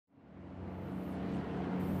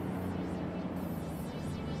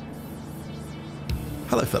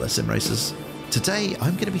Hello fellow sim racers. Today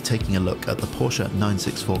I'm going to be taking a look at the Porsche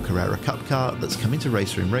 964 Carrera Cup car that's coming to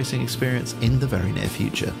RaceRoom Racing Experience in the very near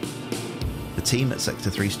future. The team at Sector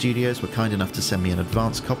 3 Studios were kind enough to send me an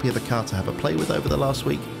advanced copy of the car to have a play with over the last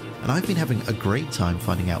week, and I've been having a great time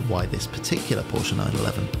finding out why this particular Porsche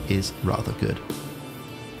 911 is rather good.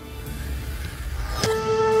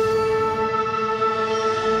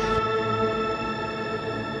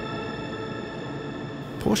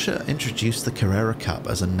 Porsche introduced the Carrera Cup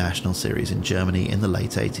as a national series in Germany in the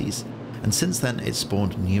late 80s, and since then it's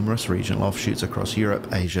spawned numerous regional offshoots across Europe,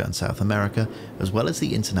 Asia and South America, as well as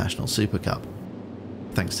the international Supercup.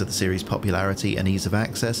 Thanks to the series' popularity and ease of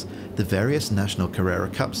access, the various national Carrera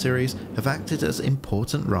Cup series have acted as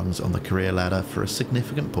important rungs on the career ladder for a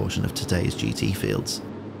significant portion of today's GT fields.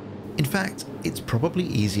 In fact, it's probably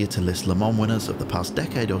easier to list Le Mans winners of the past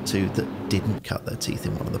decade or two that didn't cut their teeth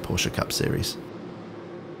in one of the Porsche Cup series.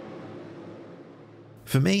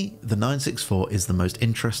 For me, the 964 is the most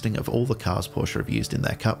interesting of all the cars Porsche have used in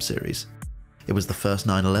their Cup series. It was the first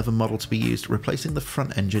 911 model to be used, replacing the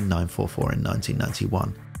front-engine 944 in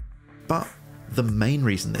 1991. But the main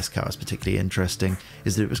reason this car is particularly interesting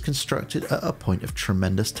is that it was constructed at a point of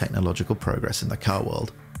tremendous technological progress in the car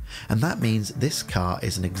world. And that means this car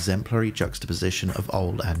is an exemplary juxtaposition of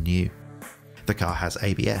old and new. The car has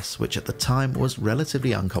ABS, which at the time was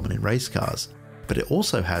relatively uncommon in race cars, but it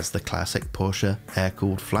also has the classic Porsche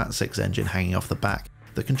air-cooled flat-six engine hanging off the back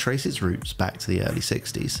that can trace its roots back to the early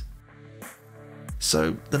 60s.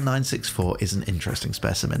 So the 964 is an interesting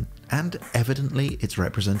specimen, and evidently its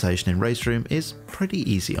representation in RaceRoom is pretty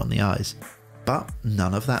easy on the eyes. But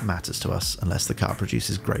none of that matters to us unless the car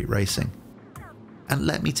produces great racing. And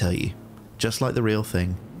let me tell you, just like the real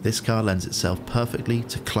thing, this car lends itself perfectly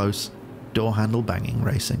to close, door-handle banging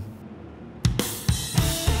racing.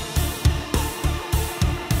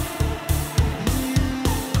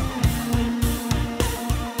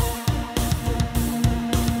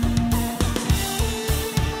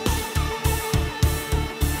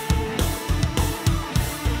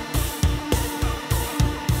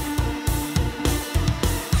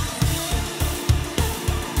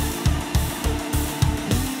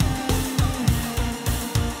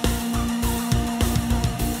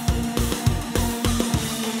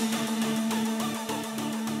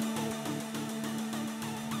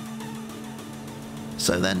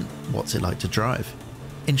 So then, what's it like to drive?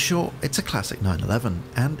 In short, it's a classic 911,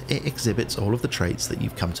 and it exhibits all of the traits that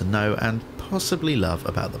you've come to know and possibly love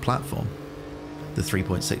about the platform. The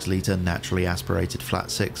 3.6 litre naturally aspirated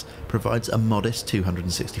flat-six provides a modest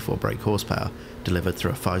 264 brake horsepower, delivered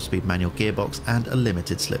through a 5-speed manual gearbox and a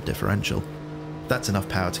limited slip differential. That's enough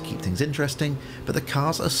power to keep things interesting, but the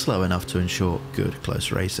cars are slow enough to ensure good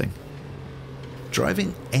close racing.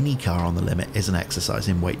 Driving any car on the limit is an exercise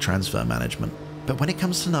in weight transfer management. But when it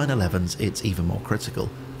comes to 911s, it's even more critical,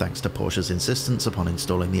 thanks to Porsche's insistence upon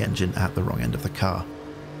installing the engine at the wrong end of the car.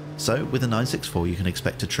 So with a 964 you can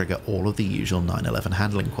expect to trigger all of the usual 911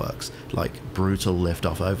 handling quirks, like brutal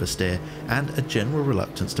lift-off oversteer and a general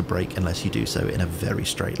reluctance to brake unless you do so in a very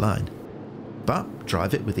straight line. But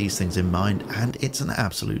drive it with these things in mind and it's an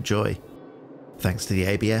absolute joy. Thanks to the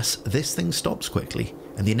ABS, this thing stops quickly,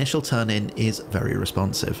 and the initial turn-in is very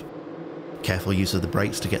responsive. Careful use of the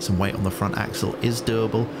brakes to get some weight on the front axle is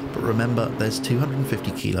doable, but remember there's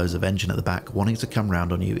 250 kilos of engine at the back wanting to come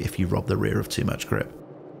round on you if you rob the rear of too much grip.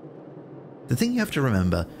 The thing you have to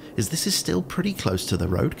remember is this is still pretty close to the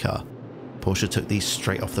road car. Porsche took these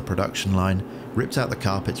straight off the production line, ripped out the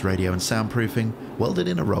carpets, radio and soundproofing, welded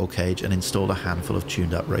in a roll cage and installed a handful of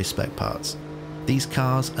tuned up race spec parts. These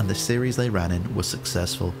cars and the series they ran in were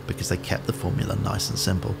successful because they kept the formula nice and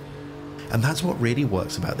simple. And that's what really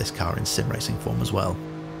works about this car in sim racing form as well.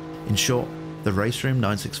 In short, the RaceRoom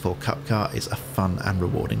 964 Cup car is a fun and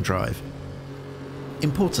rewarding drive.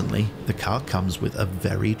 Importantly, the car comes with a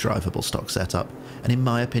very drivable stock setup, and in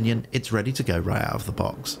my opinion, it's ready to go right out of the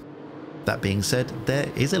box. That being said, there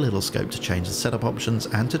is a little scope to change the setup options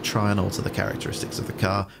and to try and alter the characteristics of the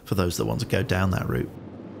car for those that want to go down that route.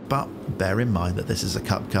 But bear in mind that this is a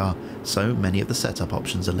Cup car, so many of the setup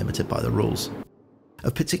options are limited by the rules.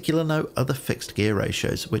 Of particular note are the fixed gear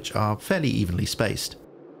ratios, which are fairly evenly spaced.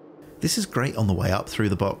 This is great on the way up through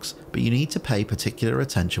the box, but you need to pay particular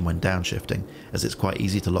attention when downshifting, as it's quite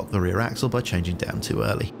easy to lock the rear axle by changing down too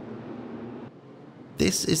early.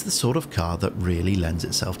 This is the sort of car that really lends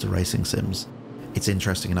itself to racing sims. It's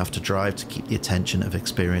interesting enough to drive to keep the attention of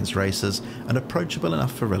experienced racers, and approachable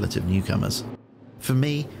enough for relative newcomers. For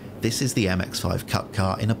me, this is the MX-5 Cup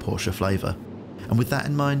car in a Porsche flavour, and with that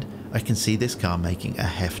in mind, I can see this car making a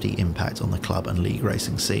hefty impact on the club and league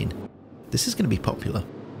racing scene. This is going to be popular.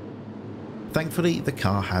 Thankfully, the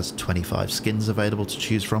car has 25 skins available to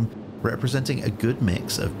choose from, representing a good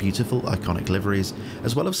mix of beautiful iconic liveries,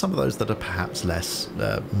 as well as some of those that are perhaps less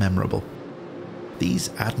memorable. These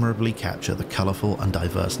admirably capture the colourful and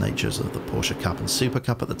diverse natures of the Porsche Cup and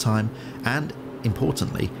Supercup at the time, and,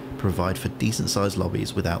 importantly, provide for decent sized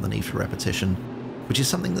lobbies without the need for repetition, which is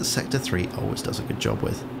something that Sector 3 always does a good job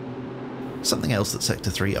with. Something else that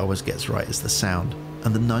Sector 3 always gets right is the sound,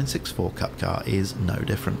 and the 964 Cup car is no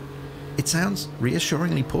different. It sounds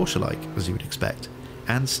reassuringly Porsche-like, as you would expect,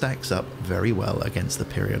 and stacks up very well against the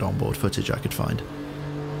period onboard footage I could find.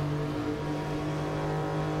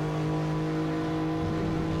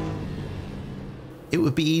 It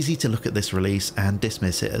would be easy to look at this release and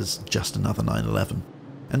dismiss it as just another 911.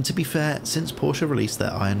 And to be fair, since Porsche released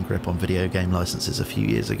their iron grip on video game licenses a few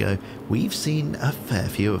years ago, we've seen a fair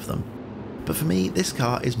few of them. But for me, this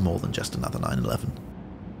car is more than just another 911.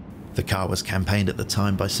 The car was campaigned at the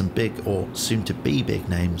time by some big, or soon-to-be big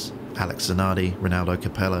names: Alex Zanardi, Ronaldo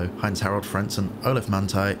Capello, Heinz-Harald Frentzen, Olaf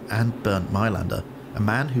Manthey, and Bernd Mailander, a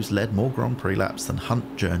man who's led more Grand Prix laps than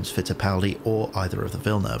Hunt, Jones, Fittipaldi, or either of the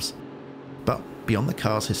Villeneuves. But beyond the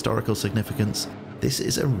car's historical significance, this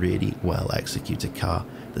is a really well-executed car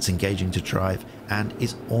that's engaging to drive and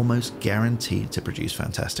is almost guaranteed to produce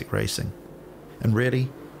fantastic racing. And really,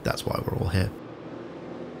 that's why we're all here.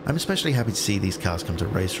 I'm especially happy to see these cars come to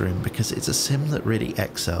RaceRoom because it's a sim that really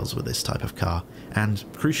excels with this type of car, and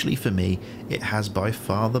crucially for me, it has by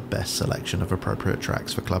far the best selection of appropriate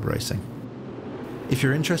tracks for club racing. If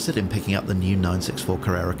you're interested in picking up the new 964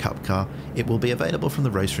 Carrera Cup car, it will be available from the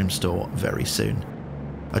RaceRoom store very soon.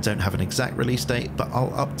 I don't have an exact release date, but I'll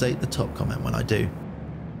update the top comment when I do.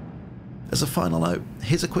 As a final note,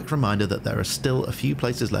 here's a quick reminder that there are still a few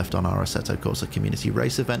places left on our Assetto Corsa community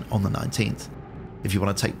race event on the 19th. If you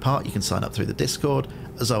want to take part, you can sign up through the Discord.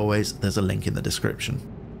 As always, there's a link in the description.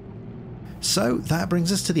 So that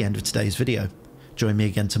brings us to the end of today's video. Join me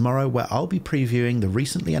again tomorrow where I'll be previewing the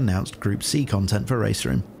recently announced Group C content for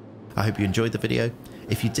RaceRoom. I hope you enjoyed the video.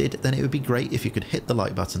 If you did, then it would be great if you could hit the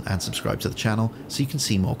like button and subscribe to the channel so you can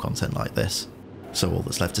see more content like this. So all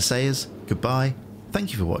that's left to say is goodbye,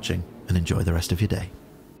 thank you for watching, and enjoy the rest of your day.